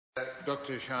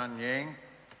Dr. Shan Yang.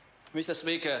 Mr.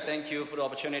 Speaker, thank you for the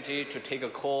opportunity to take a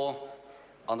call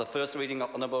on the first reading of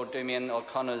Honourable Damien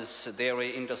O'Connor's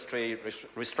Dairy Industry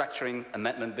Restructuring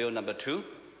Amendment Bill No. 2.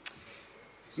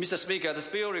 Mr. Speaker, this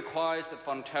bill requires that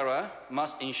Fonterra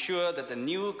must ensure that the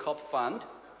new COP fund,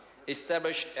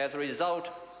 established as a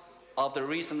result of the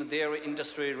recent Dairy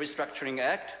Industry Restructuring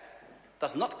Act,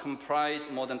 does not comprise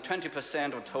more than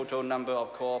 20% of total number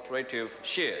of cooperative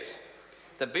shares.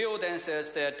 The bill then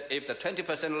says that if the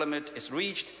 20% limit is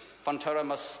reached, Fonterra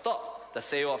must stop the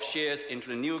sale of shares into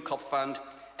the new COP fund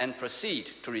and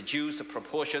proceed to reduce the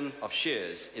proportion of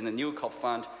shares in the new COP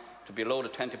fund to below the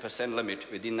 20%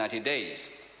 limit within 90 days.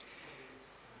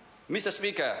 Mr.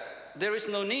 Speaker, there is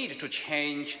no need to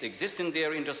change the existing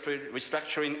Dairy Industry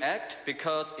Restructuring Act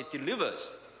because it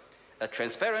delivers a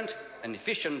transparent and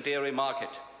efficient dairy market.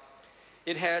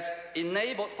 It has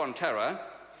enabled Fonterra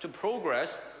to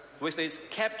progress with its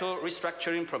capital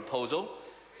restructuring proposal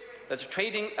that's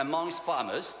trading amongst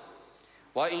farmers,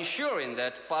 while ensuring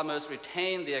that farmers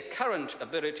retain their current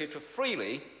ability to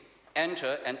freely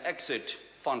enter and exit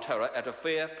Fonterra at a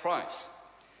fair price.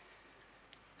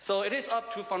 So it is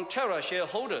up to Fonterra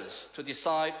shareholders to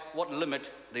decide what limit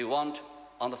they want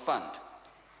on the fund,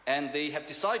 and they have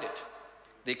decided.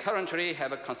 They currently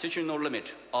have a constitutional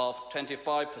limit of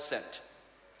 25%.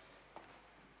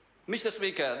 Mr.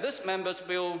 Speaker, this member's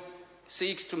bill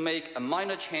seeks to make a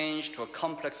minor change to a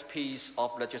complex piece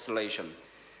of legislation.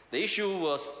 The issue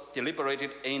was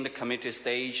deliberated in the committee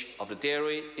stage of the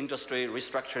Dairy Industry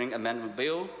Restructuring Amendment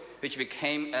Bill, which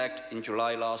became Act in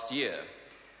July last year.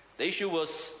 The issue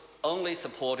was only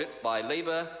supported by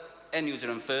Labour and New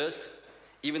Zealand First.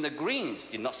 Even the Greens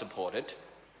did not support it.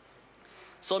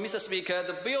 So, Mr. Speaker,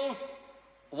 the bill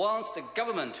wants the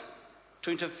government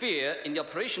to interfere in the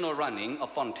operational running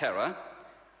of Fonterra.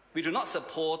 We do not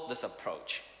support this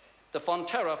approach. The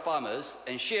Fonterra farmers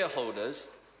and shareholders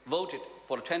voted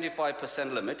for the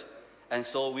 25% limit, and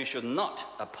so we should not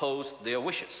oppose their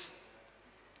wishes.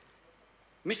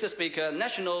 Mr. Speaker,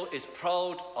 National is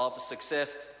proud of the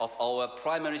success of our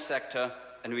primary sector,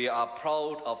 and we are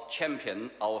proud of championing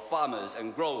our farmers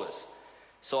and growers.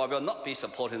 So I will not be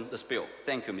supporting this bill.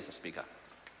 Thank you, Mr. Speaker.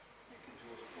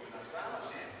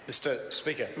 Mr.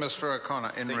 Speaker. Mr.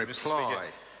 O'Connor, in reply.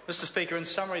 Mr. Speaker, in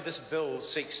summary, this bill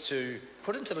seeks to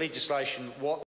put into legislation what